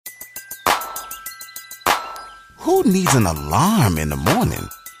Who needs an alarm in the morning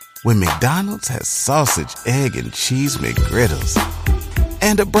when McDonald's has sausage, egg, and cheese McGriddles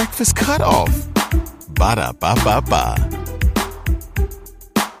and a breakfast cutoff? Ba-da-ba-ba-ba.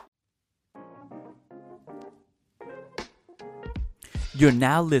 You're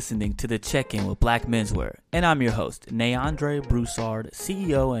now listening to The Check-In with Black Menswear, and I'm your host, Neandre Broussard,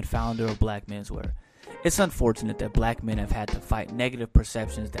 CEO and founder of Black Menswear. It's unfortunate that black men have had to fight negative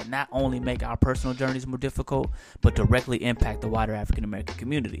perceptions that not only make our personal journeys more difficult, but directly impact the wider African American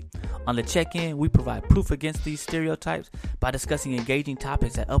community. On The Check-In, we provide proof against these stereotypes by discussing engaging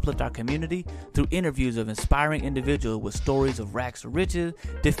topics that uplift our community through interviews of inspiring individuals with stories of rags to riches,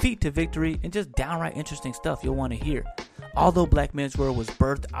 defeat to victory, and just downright interesting stuff you'll want to hear. Although Black Menswear was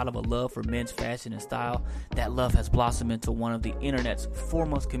birthed out of a love for men's fashion and style, that love has blossomed into one of the internet's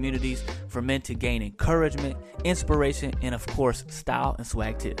foremost communities for men to gain encouragement, inspiration, and of course, style and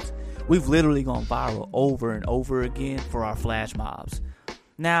swag tips. We've literally gone viral over and over again for our flash mobs.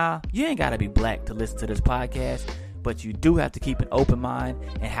 Now, you ain't gotta be black to listen to this podcast, but you do have to keep an open mind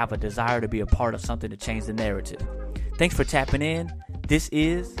and have a desire to be a part of something to change the narrative. Thanks for tapping in. This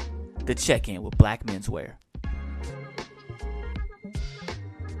is The Check-In with Black Menswear.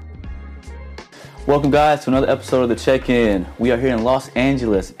 Welcome, guys, to another episode of The Check-In. We are here in Los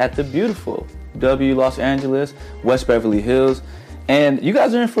Angeles at the beautiful W Los Angeles, West Beverly Hills. And you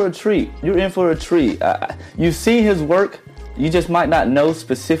guys are in for a treat. You're in for a treat. You've seen his work. You just might not know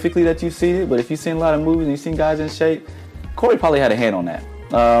specifically that you've seen it. But if you've seen a lot of movies and you've seen guys in shape, Corey probably had a hand on that.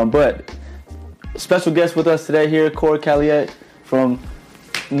 But special guest with us today here, Corey Calliet from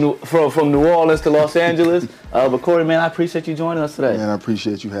New Orleans to Los Angeles. But Corey, man, I appreciate you joining us today. Man, I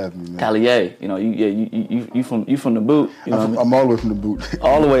appreciate you having me, man. Calliet, you know, you from the boot. You know I'm all the way from the boot.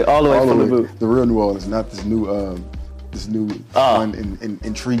 all the way from the boot. The real New Orleans, not this new fun and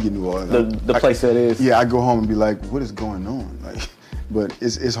intriguing New Orleans. The place that is. Yeah, I go home and be like, what is going on? Like, but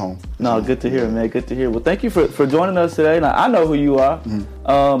it's home. Good to hear, man. Good to hear. Well, thank you for joining us today. Now, I know who you are,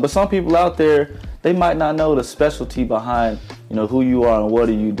 but some people out there, they might not know the specialty behind, you know, who you are and what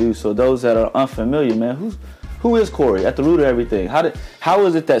do you do. So those that are unfamiliar, man, who is Corey at the root of everything? How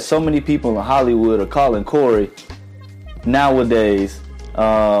is it that so many people in Hollywood are calling Corey nowadays?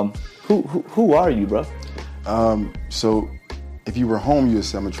 Who are you, bro? So if you were home, you would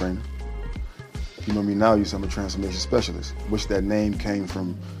say I'm a trainer. If you know me now, you say I'm a transformation specialist, which that name came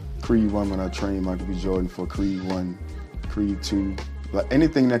from Creed 1 when I trained Michael B. Jordan for Creed 1, Creed 2. Like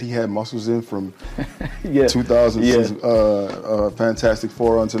anything that he had muscles in from 2000 Fantastic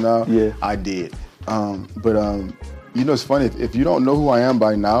Four until now, I did. But you know, it's funny, if you don't know who I am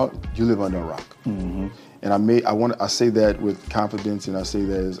by now, you live under a rock. Mm-hmm. And I say that with confidence, and I say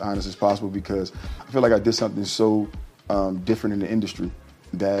that as honest as possible, because I feel like I did something so different in the industry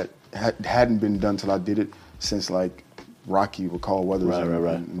that hadn't been done till I did it since like Rocky with Carl Weathers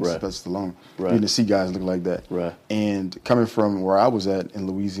and Sylvester Stallone. You didn't see guys look like that. Right. And coming from where I was at in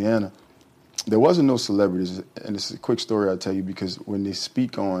Louisiana, there wasn't no celebrities. And it's a quick story I'll tell you, because when they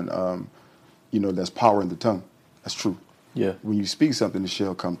speak on, there's power in the tongue. That's true. Yeah. When you speak something, it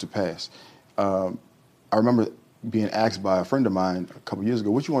shall come to pass. I remember being asked by a friend of mine a couple years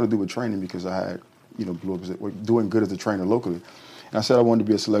ago, what you want to do with training? Because I had, blew up, doing good as a trainer locally. And I said I wanted to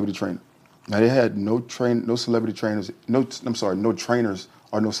be a celebrity trainer. Now, they had no trainers or no celebrities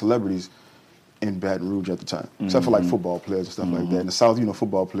in Baton Rouge at the time, except for like football players and stuff like that. In the South,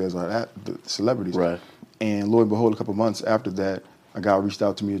 football players are the celebrities. Right. And lo and behold, a couple months after that, a guy reached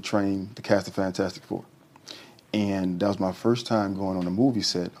out to me to train the cast of Fantastic Four. And that was my first time going on a movie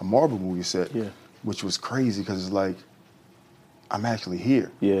set, a Marvel movie set, which was crazy because it's like, I'm actually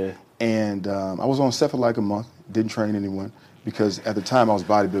here. Yeah. And I was on set for like a month, didn't train anyone, because at the time I was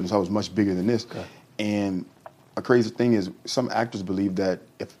bodybuilding, so I was much bigger than this. Okay. And a crazy thing is, some actors believe that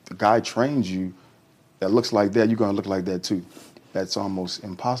if the guy trains you that looks like that, you're going to look like that too. That's almost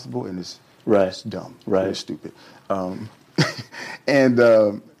impossible, and it's dumb. Right. It's stupid. And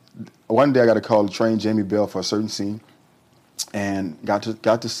one day I got a call to train Jamie Bell for a certain scene, and got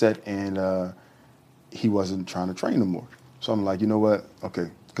to set, and he wasn't trying to train no more. So I'm like, you know what? Okay,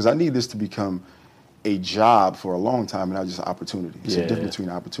 because I need this to become a job for a long time and not just an opportunity. It's a difference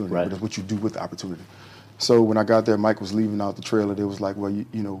between opportunity, but it's what you do with the opportunity. So when I got there, Mike was leaving out the trailer. They was like, well,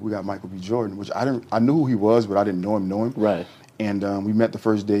 we got Michael B. Jordan, which I knew who he was, but I didn't know him. Right. And we met the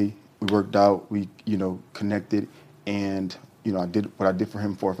first day. We worked out. We, connected. And, I did what I did for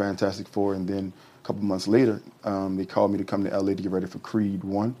him for Fantastic Four. And then a couple months later, they called me to come to LA to get ready for Creed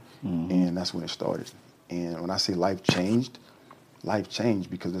 1. And that's when it started. And when I say life changed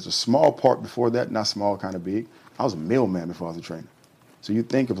because there's a small part before that, not small, kind of big. I was a mailman before I was a trainer. So you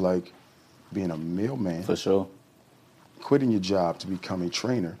think of like being a mailman. For sure. quitting your job to become a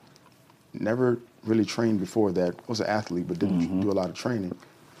trainer, never really trained before that, was an athlete but didn't do a lot of training,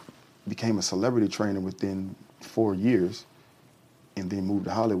 became a celebrity trainer within 4 years, and then moved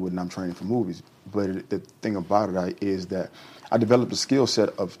to Hollywood and I'm training for movies. But the thing about it is that I developed a skill set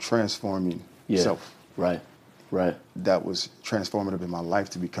of transforming self. Right. That was transformative in my life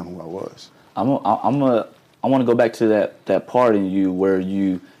to become who I was. I want to go back to that part in you where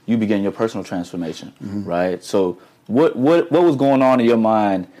you began your personal transformation, right? So what was going on in your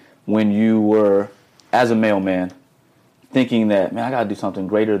mind when you were, as a mailman, thinking that, man, I got to do something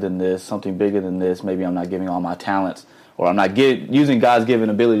greater than this, something bigger than this. Maybe I'm not giving all my talents, or I'm not using God's given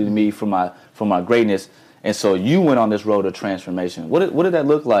ability to me for my greatness. And so you went on this road of transformation. What did that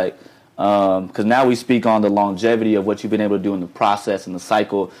look like? Because now we speak on the longevity of what you've been able to do in the process and the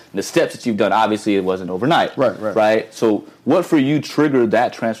cycle and the steps that you've done. Obviously, it wasn't overnight. Right. So what for you triggered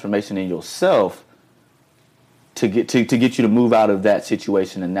that transformation in yourself to get you to move out of that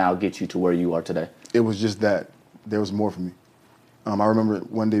situation and now get you to where you are today? It was just that there was more for me. I remember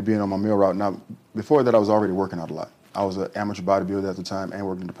one day being on my mail route. Now, before that, I was already working out a lot. I was an amateur bodybuilder at the time and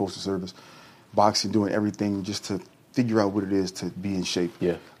working in the Postal Service, boxing, doing everything just to figure out what it is to be in shape.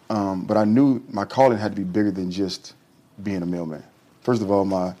 Yeah. But I knew my calling had to be bigger than just being a mailman. First of all,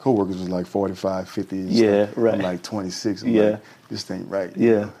 my coworkers was like 45, 50. And stuff. Right. I'm like 26. I'm like, this ain't right.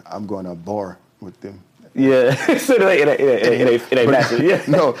 Yeah. I'm going to a bar with them. Yeah. So it ain't matching. Yeah.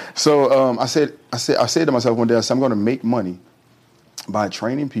 No. So I said to myself one day, I said, I'm going to make money by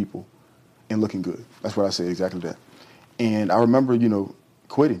training people and looking good. That's what I said, exactly that. And I remember,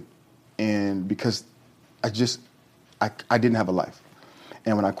 quitting, and because I didn't have a life.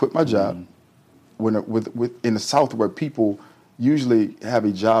 And when I quit my job, in the South where people usually have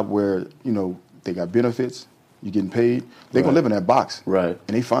a job where, they got benefits, you're getting paid, they're going to live in that box. Right.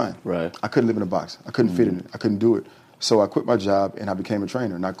 And they fine. Right. I couldn't live in a box. I couldn't fit in it. I couldn't do it. So I quit my job and I became a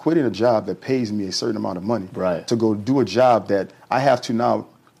trainer. Now, quitting a job that pays me a certain amount of money to go do a job that I have to now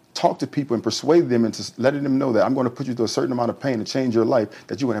talk to people and persuade them into letting them know that I'm going to put you through a certain amount of pain to change your life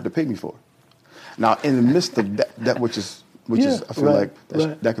that you won't have to pay me for. Now, in the midst of that which is I feel like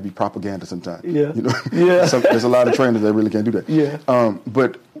that could be propaganda sometimes. Yeah. There's a lot of trainers that really can't do that. Yeah.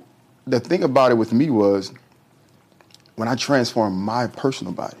 But the thing about it with me was when I transformed my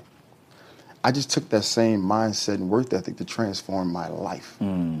personal body, I just took that same mindset and work ethic to transform my life.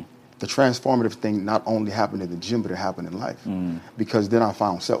 The transformative thing not only happened in the gym, but it happened in life. Because then I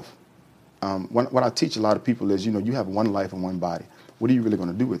found self. What I teach a lot of people is, you have one life and one body. What are you really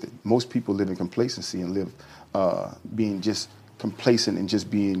going to do with it? Most people live in complacency and live being just complacent and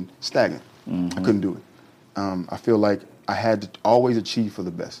just being stagnant. I couldn't do it. I feel like I had to always achieve for the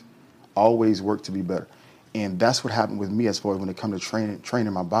best, always work to be better. And that's what happened with me as far as when it comes to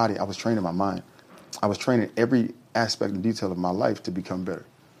training my body. I was training my mind. I was training every aspect and detail of my life to become better.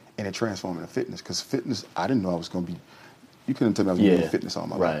 And it transformed into fitness. Because fitness, I didn't know I was going to be, you couldn't tell me I was going to be in fitness all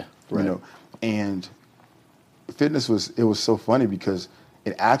my life. Right. And fitness was so funny because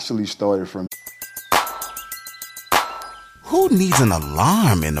it actually started from. Who needs an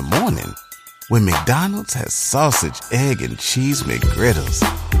alarm in the morning when McDonald's has sausage, egg, and cheese McGriddles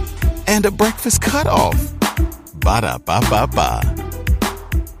and a breakfast cutoff? Ba-da-ba-ba-ba.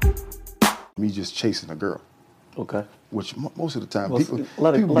 Me just chasing a girl. Okay. Which most of the time, a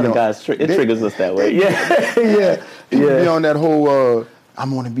lot of guys, it triggers us that way. People be on that whole, I'm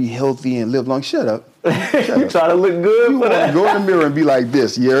going to be healthy and live long. Shut up. You try to look good. You want to go in the mirror and be like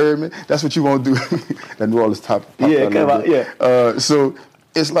this. You heard me? That's what you want to do. That New Orleans top. So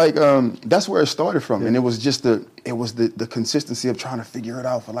it's like that's where it started from, and it was just the consistency of trying to figure it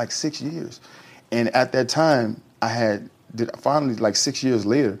out for like 6 years, and at that time finally like 6 years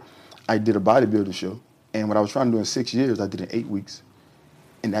later, I did a bodybuilder show, and what I was trying to do in 6 years, I did in 8 weeks.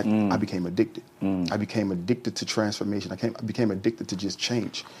 And that I became addicted. I became addicted to transformation. I became addicted to just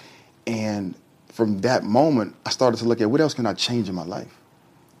change. And from that moment, I started to look at what else can I change in my life.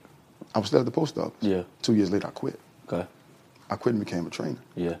 I was still at the post office. Yeah. 2 years later, I quit. Okay. I quit and became a trainer.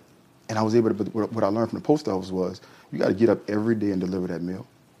 Yeah. And I was able to, what I learned from the post office was, you got to get up every day and deliver that mail.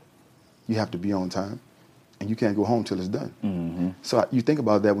 You have to be on time. And you can't go home till it's done. Mm-hmm. So you think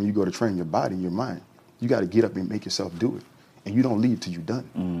about that when you go to train your body and your mind. You got to get up and make yourself do it. And you don't leave till you're done.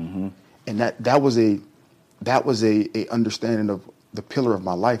 Mm-hmm. And that was a understanding of the pillar of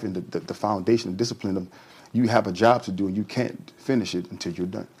my life and the foundation and discipline of you have a job to do and you can't finish it until you're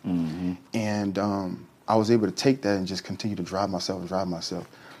done. Mm-hmm. And I was able to take that and just continue to drive myself.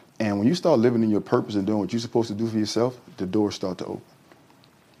 And when you start living in your purpose and doing what you're supposed to do for yourself, the doors start to open.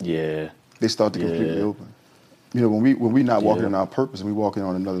 Yeah. They start to completely open. When we not walking in our purpose and we walking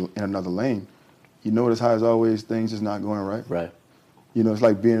on in another lane, You notice how it's always things just not going right. Right. You know, it's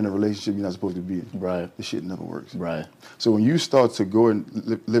like being in a relationship you're not supposed to be in. Right. This shit never works. Right. So when you start to go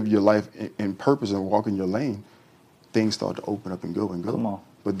and live your life in purpose and walk in your lane, things start to open up and go and go. Come on.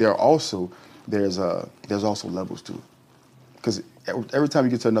 But there's also levels to it. Because every time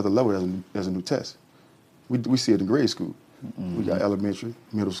you get to another level, there's a new test. We see it in grade school. Mm-hmm. We got elementary,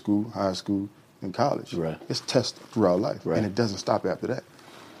 middle school, high school, and college. Right. It's tests throughout life, right. and it doesn't stop after that.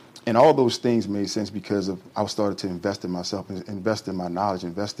 And all those things made sense because I started to invest in myself, invest in my knowledge,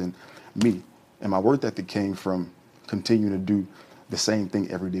 invest in me. And my work ethic came from continuing to do the same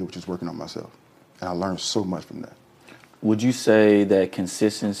thing every day, which is working on myself. And I learned so much from that. Would you say that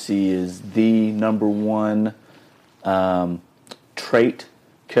consistency is the number one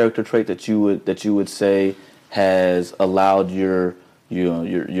character trait that you would say has allowed your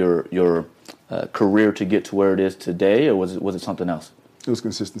career to get to where it is today, or was it something else? It was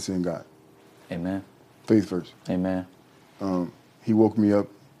consistency in God. Amen. Faith first. Amen. He woke me up,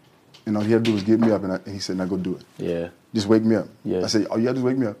 and all he had to do was get me up, and he said, "Now go do it." Yeah. Just wake me up. Yeah. I said, "Oh, you have to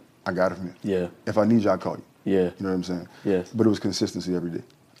wake me up. I got it from you. Yeah. If I need you, I'll call you." Yeah. You know what I'm saying? Yes. But it was consistency every day.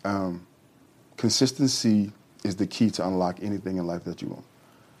 Consistency is the key to unlock anything in life that you want.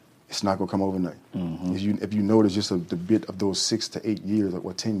 It's not gonna come overnight. Mm-hmm. If you notice just the bit of those 6 to 8 years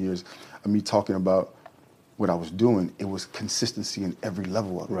or 10 years of me talking about what I was doing, it was consistency in every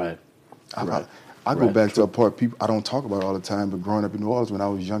level of it. Right. I go back to a part people I don't talk about all the time, but growing up in New Orleans when I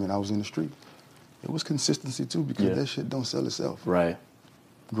was young and I was in the street, it was consistency too because that shit don't sell itself. Right.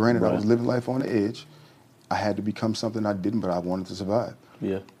 Granted, I was living life on the edge. I had to become something I didn't, but I wanted to survive.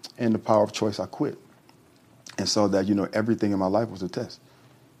 Yeah. And the power of choice, I quit. And saw that, everything in my life was a test.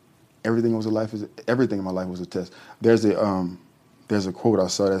 Everything in my life was a test. There's a quote I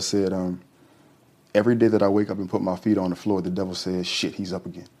saw that said, every day that I wake up and put my feet on the floor, the devil says, shit, he's up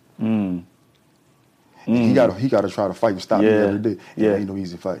again. Mm. He got to try to fight and stop me every day. It ain't no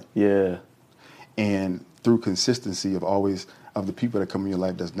easy fight. Yeah. And through consistency of the people that come in your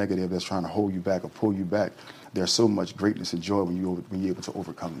life that's negative, that's trying to hold you back or pull you back, there's so much greatness and joy when you're able to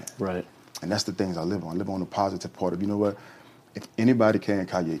overcome that. Right. And that's the things I live on. I live on the positive part of, you know what? If anybody can,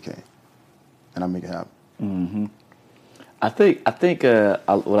 Calliet can. And I make it happen. Mm-hmm. I think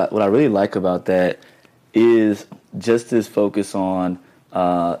what I really like about that is just this focus on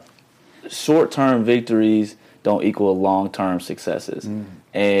short-term victories don't equal long-term successes. Mm.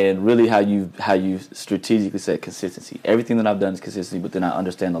 And really how you strategically set consistency. Everything that I've done is consistency, but then I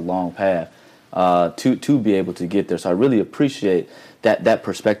understand the long path to be able to get there. So I really appreciate that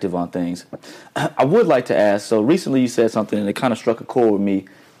perspective on things. I would like to ask, so recently you said something and it kind of struck a chord with me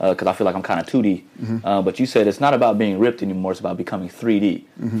because I feel like I'm kind of 2D. Mm-hmm. But you said it's not about being ripped anymore, it's about becoming 3D.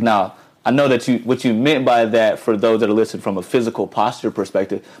 Mm-hmm. Now, I know that what you meant by that for those that are listening from a physical posture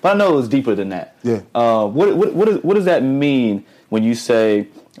perspective, but I know it was deeper than that. Yeah. What does that mean when you say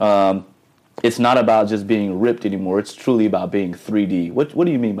it's not about just being ripped anymore? It's truly about being 3D. What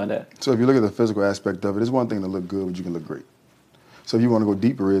do you mean by that? So if you look at the physical aspect of it, it's one thing to look good, but you can look great. So if you want to go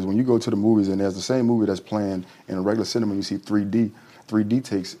deeper is when you go to the movies and there's the same movie that's playing in a regular cinema, you see 3D.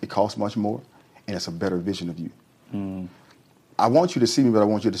 3D it costs much more, and it's a better vision of you. Mm. I want you to see me, but I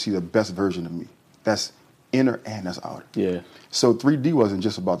want you to see the best version of me. That's inner and that's outer. Yeah. So 3D wasn't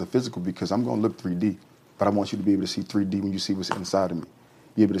just about the physical because I'm going to look 3D, but I want you to be able to see 3D when you see what's inside of me.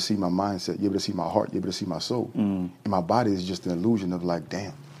 You're able to see my mindset. You're able to see my heart. You're able to see my soul. Mm. And my body is just an illusion of like,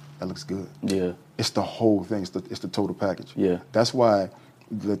 damn, that looks good. Yeah. It's the whole thing. It's the total package. Yeah. That's why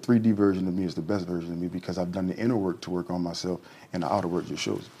the 3D version of me is the best version of me because I've done the inner work to work on myself and the outer work just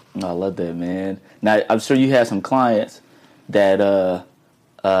shows it. I love that, man. Now, I'm sure you had some clients that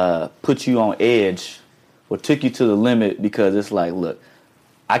put you on edge or took you to the limit because it's like, look,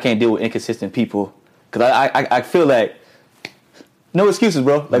 I can't deal with inconsistent people because I feel like no excuses,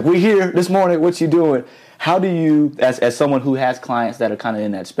 bro. Like, we're here this morning. What you doing? How do you, as someone who has clients that are kind of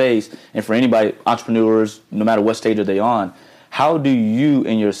in that space, and for anybody, entrepreneurs, no matter what stage are they on, how do you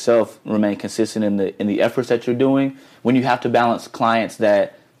and yourself remain consistent in the efforts that you're doing when you have to balance clients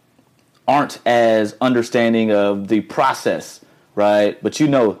that aren't as understanding of the process, right? But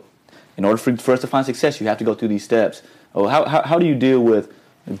in order for us to find success, you have to go through these steps. Oh, how do you deal with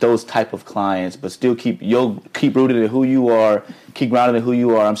those type of clients, but still keep rooted in who you are, keep grounded in who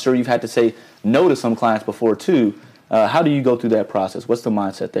you are? I'm sure you've had to say no to some clients before too. How do you go through that process? What's the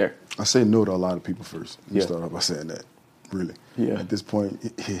mindset there? I say no to a lot of people first. You start off by saying that. Really. Yeah. At this point,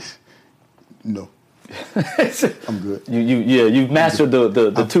 no. I'm good. You've mastered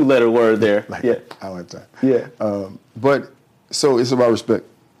the 2-letter word there. I don't have time. Yeah. But so it's about respect.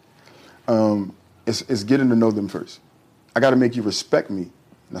 It's getting to know them first. I got to make you respect me.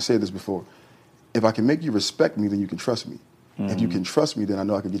 And I said this before. if I can make you respect me, then you can trust me. If you can trust me, then I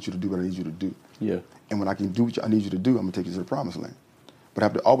know I can get you to do what I need you to do. Yeah. And when I can do what I need you to do, I'm going to take you to the promised land. But I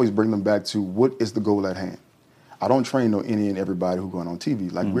have to always bring them back to what is the goal at hand. I don't train any and everybody who's going on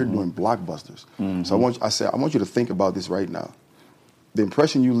TV. Like, we're doing blockbusters. So I want you to think about this right now. The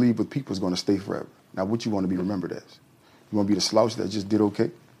impression you leave with people is going to stay forever. Now, what you want to be remembered as? You want to be the slouch that just did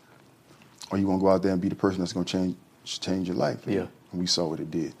okay? Or you want to go out there and be the person that's going to change your life? Yeah. And we saw what it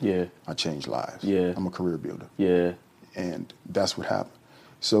did. Yeah. I changed lives. Yeah. I'm a career builder. Yeah. And that's what happened.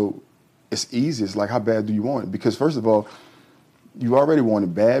 So it's easy. It's like, how bad do you want it? Because first of all, you already want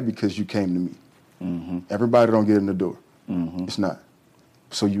it bad because you came to me. Everybody don't get in the door. It's not.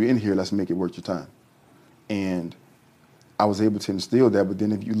 So you in here, let's make it worth your time. And I was able to instill that, but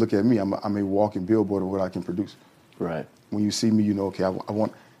then if you look at me, I'm a walking billboard of what I can produce. Right. When you see me, you know, okay, I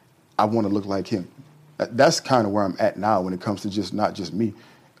want to look like him. That's kind of where I'm at now when it comes to just not just me,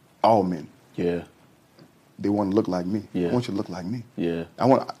 all men. Yeah. They want to look like me. Yeah. I want you to look like me. Yeah.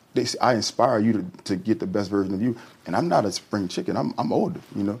 I inspire you to get the best version of you. And I'm not a spring chicken. I'm older,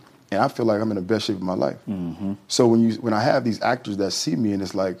 you know. And I feel like I'm in the best shape of my life. So when I have these actors that see me and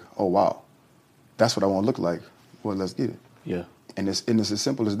it's like, oh wow, that's what I want to look like. Well, let's get it. Yeah. And it's as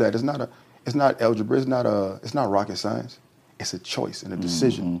simple as that. It's not algebra. It's not rocket science. It's a choice and a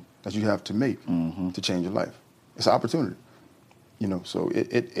decision that you have to make to change your life. It's an opportunity, you know. So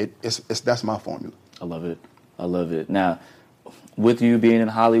it's that's my formula. I love it. I love it. Now, with you being in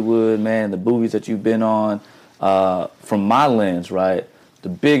Hollywood, man, the movies that you've been on, from my lens, right, the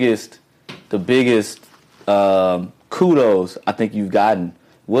biggest kudos I think you've gotten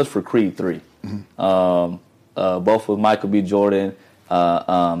was for Creed 3. Both with Michael B. Jordan,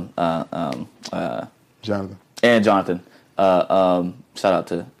 Jonathan. and Jonathan. Shout out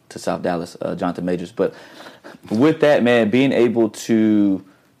to South Dallas, Jonathan Majors. But with that, man, being able to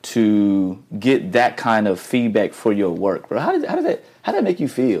get that kind of feedback for your work, bro, how did that make you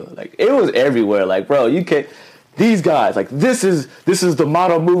feel? Like, it was everywhere. Like, bro, you can't. These guys, like, this is the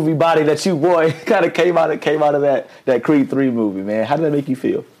model movie body that you, boy, kind of came out of that Creed 3 movie, man. How did that make you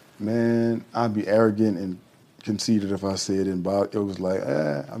feel? Man, I'd be arrogant and conceited if I said it, but it was like,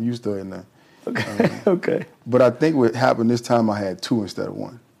 I'm used to it now. Okay. Okay. But I think what happened this time, I had two instead of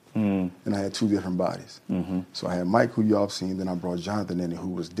one. And I had two different bodies. So I had Mike, who y'all have seen, then I brought Jonathan in, who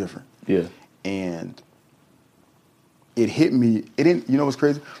was different. Yeah. And it hit me. It didn't. You know what's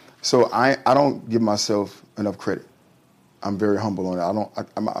crazy? So I don't give myself enough credit. I'm very humble on it.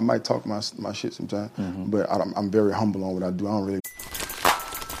 I might talk my shit sometimes, but I'm very humble on what I do. I don't really.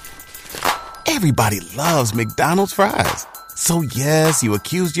 Everybody loves McDonald's fries. So yes, you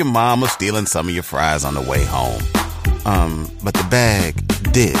accused your mom of stealing some of your fries on the way home. But the bag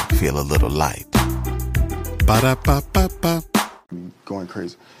did feel a little light. Ba-da-ba-ba-ba. Going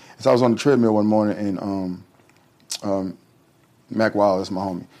crazy. So I was on the treadmill one morning, and Mac Wild, that's my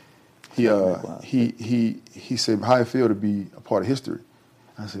homie. He said, how it feel to be a part of history?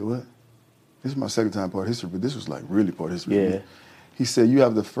 I said, what? This is my second time part of history, but this was like really part of history. Yeah. He said, you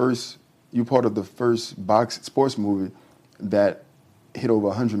part of the first sports movie that hit over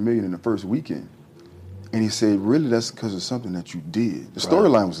 100 million in the first weekend. And he said, really, that's because of something that you did. The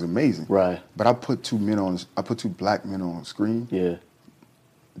storyline was amazing. Right. But I put two black men on screen. Yeah.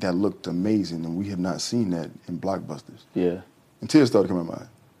 That looked amazing, and we have not seen that in blockbusters. Yeah. And tears started coming to my eyes.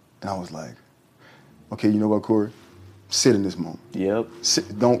 And I was like, okay, you know what, Corey? Sit in this moment. Yep.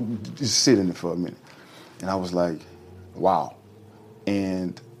 Don't just sit in it for a minute. And I was like, wow.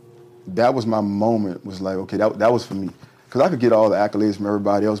 And that was my moment, was like, okay, that was for me. Because I could get all the accolades from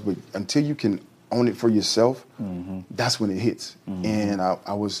everybody else, but until you can own it for yourself, that's when it hits. And I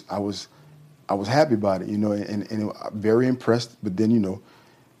was happy about it, you know, and very impressed. But then, you know,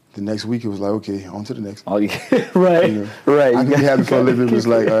 the next week it was like, okay, on to the next. Oh, yeah. Right, you know, right. I could be happy for a little bit. It was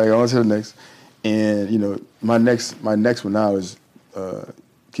like, all right, on to the next. And you know, my next one now is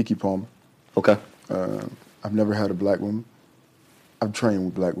Keke Palmer. Okay. I've never had a black woman. I've trained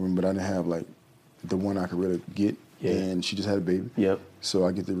with black women, but I didn't have like the one I could really get. Yeah. And she just had a baby. Yep. So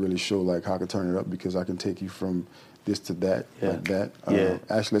I get to really show like how I can turn it up, because I can take you from this to that, like that.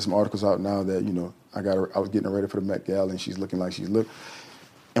 Actually, there's some articles out now that, you know, I was getting her ready for the Met Gala, and she's looking like she's looked.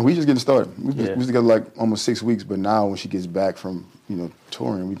 And we just getting started. We was together like almost 6 weeks, but now when she gets back from, you know,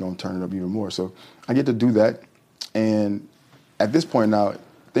 touring, we're gonna turn it up even more. So I get to do that, and at this point now,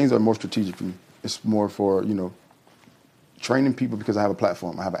 things are more strategic for me. It's more for, you know, training people, because I have a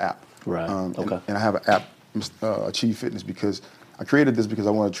platform. I have an app. Right. Okay. And I have an app, Achieve Fitness, because I created this because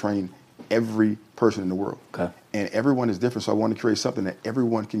I want to train every person in the world. Okay. And everyone is different, so I want to create something that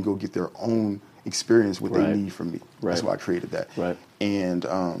everyone can go get their own experience what they need from me. Right. That's why I created that. Right. And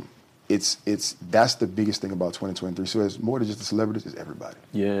that's the biggest thing about 2023. So it's more than just the celebrities, it's everybody.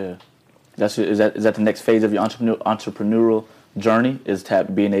 Yeah. Is that the next phase of your entrepreneurial journey, is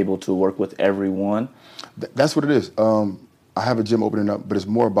being able to work with everyone? That's what it is. I have a gym opening up, but it's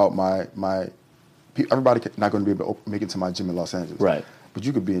more about my everybody not going to be able to make it to my gym in Los Angeles. Right. But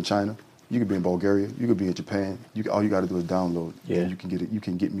you could be in China, you could be in Bulgaria, you could be in Japan. All you got to do is download, and you can get it. You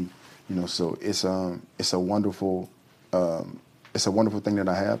can get me. So it's a wonderful thing that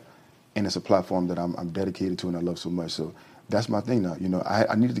I have, and it's a platform that I'm dedicated to and I love so much. So that's my thing now.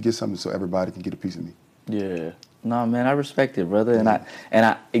 I needed to get something so everybody can get a piece of me. Yeah. No, man, I respect it, brother.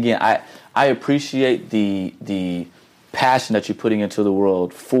 And I appreciate the passion that you're putting into the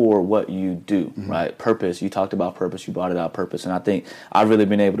world for what you do, right? Purpose. You talked about purpose. You brought it out, purpose. And I think I've really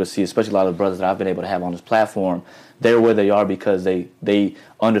been able to see, especially a lot of the brothers that I've been able to have on this platform, they're where they are because they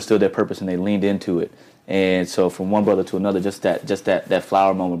understood their purpose and they leaned into it. And so from one brother to another, just that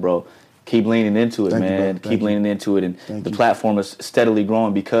flower moment, bro. Keep leaning into it, man. Keep leaning into it. And the platform is steadily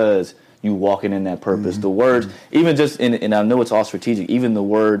growing because you walking in that purpose. The words, even just, and I know it's all strategic, even the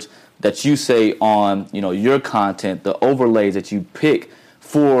words that you say on, your content, the overlays that you pick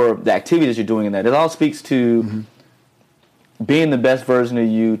for the activities you're doing in that, it all speaks to being the best version of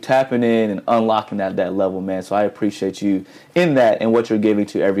you, tapping in and unlocking that level, man. So I appreciate you in that and what you're giving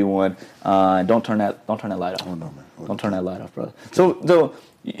to everyone. Don't turn that light off. Oh, no, man. Don't turn that light off, brother. So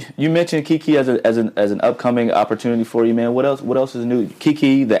you mentioned Kiki as an upcoming opportunity for you, man. What else is new?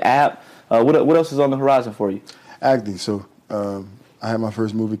 Kiki, the app. What else is on the horizon for you? Acting. So I had my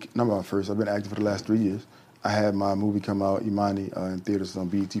first movie. Not my first. I've been acting for the last 3 years. I had my movie come out, Imani, in theaters on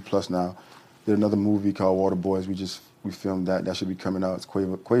BET Plus now. Did another movie called Water Boys. We filmed that. That should be coming out. It's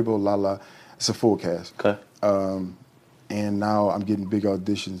Quavo, Lala. It's a full cast. Okay. And now I'm getting big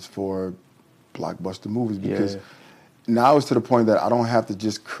auditions for blockbuster movies because now it's to the point that I don't have to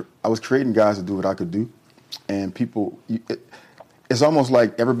just. I was creating guys to do what I could do, and people. It's almost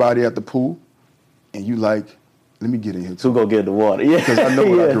like everybody at the pool, and you like. Let me get in here too. Who go get the water? Yeah, because I know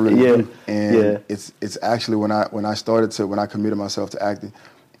what I can really do. And it's actually when I committed myself to acting,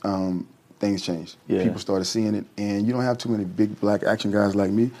 things changed. Yeah. People started seeing it, and you don't have too many big black action guys like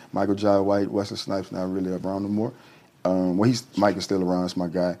me. Michael Jai White, Wesley Snipes not really around no more. Mike is still around. It's my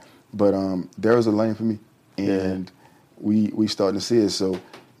guy, but there was a lane for me, and we starting to see it. So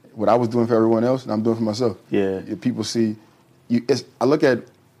what I was doing for everyone else, and I'm doing for myself. Yeah, if people see, I look at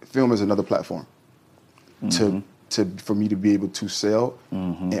film as another platform for me to be able to sell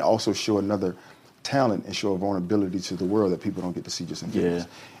and also show another talent and show a vulnerability to the world that people don't get to see just in films.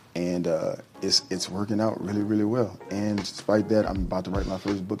 And it's working out really, really well. And despite that, I'm about to write my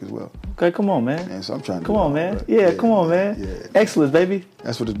first book as well. Okay, come on, man. And so I'm trying to come on, man. Right? Come on, man. Yeah. Excellence, baby.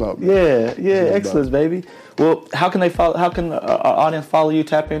 That's what it's about, man. Excellence, baby. Well, how can they follow? How can our audience follow you,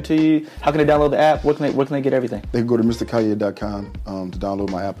 tap into you? How can they download the app? Where can they get everything? They can go to MrCalliet.com to download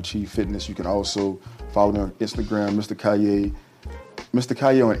my app, Achieve Fitness. You can also follow me on Instagram, Mr. Calliet. Mr.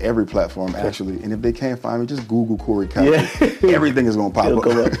 Calliet on every platform, actually. And if they can't find me, just Google Corey Calliet. Everything is going to pop up.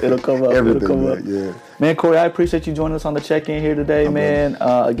 It'll come up. Everything, yeah. Man, Corey, I appreciate you joining us on the check-in here today, man.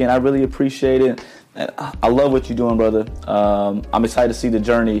 Again, I really appreciate it. I love what you're doing, brother. I'm excited to see the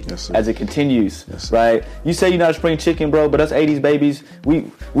journey as it continues, right? You say you're not a spring chicken, bro, but us 80s babies, we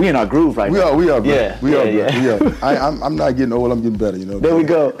in our groove right now. We are, bro. We are. I'm not getting old, I'm getting better, There we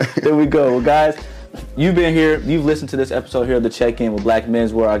go. Well, guys, you've been here. You've listened to this episode here of The Check-In with Black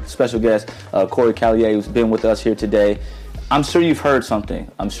Menswear. Our special guest, Corey Calliet, who's been with us here today. I'm sure you've heard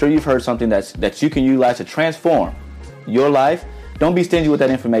something. that you can utilize to transform your life. Don't be stingy with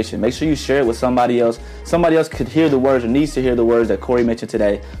that information. Make sure you share it with somebody else. Somebody else could hear the words or needs to hear the words that Corey mentioned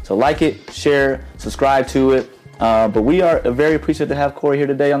today. So like it, share, subscribe to it. But we are very appreciative to have Corey here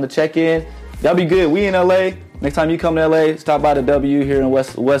today on The Check-In. That'll be good. We in LA. Next time you come to LA, stop by the W here in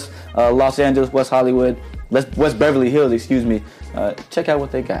West Los Angeles, West Hollywood, West Beverly Hills, excuse me. Check out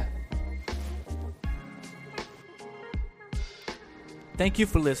what they got. Thank you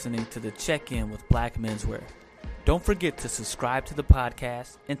for listening to The Check-In with Black Menswear. Don't forget to subscribe to the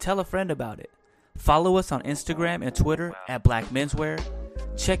podcast and tell a friend about it. Follow us on Instagram and Twitter at Black Menswear.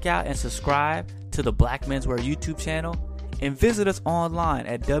 Check out and subscribe to the Black Menswear YouTube channel. And visit us online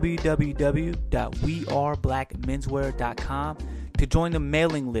at www.weareblackmenswear.com to join the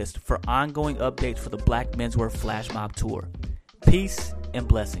mailing list for ongoing updates for the Black Menswear Flash Mob Tour. Peace and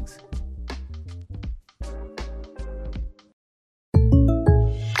blessings.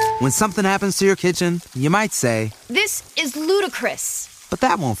 When something happens to your kitchen, you might say, "This is ludicrous." But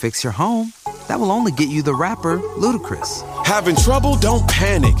that won't fix your home. That will only get you the rapper, Ludacris. Having trouble? Don't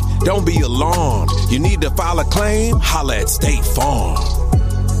panic. Don't be alarmed. You need to file a claim? Holla at State Farm.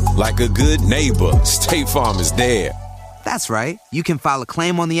 Like a good neighbor, State Farm is there. That's right. You can file a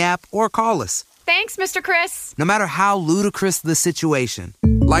claim on the app or call us. Thanks, Mr. Chris. No matter how ludicrous the situation,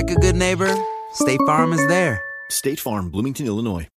 like a good neighbor, State Farm is there. State Farm, Bloomington, Illinois.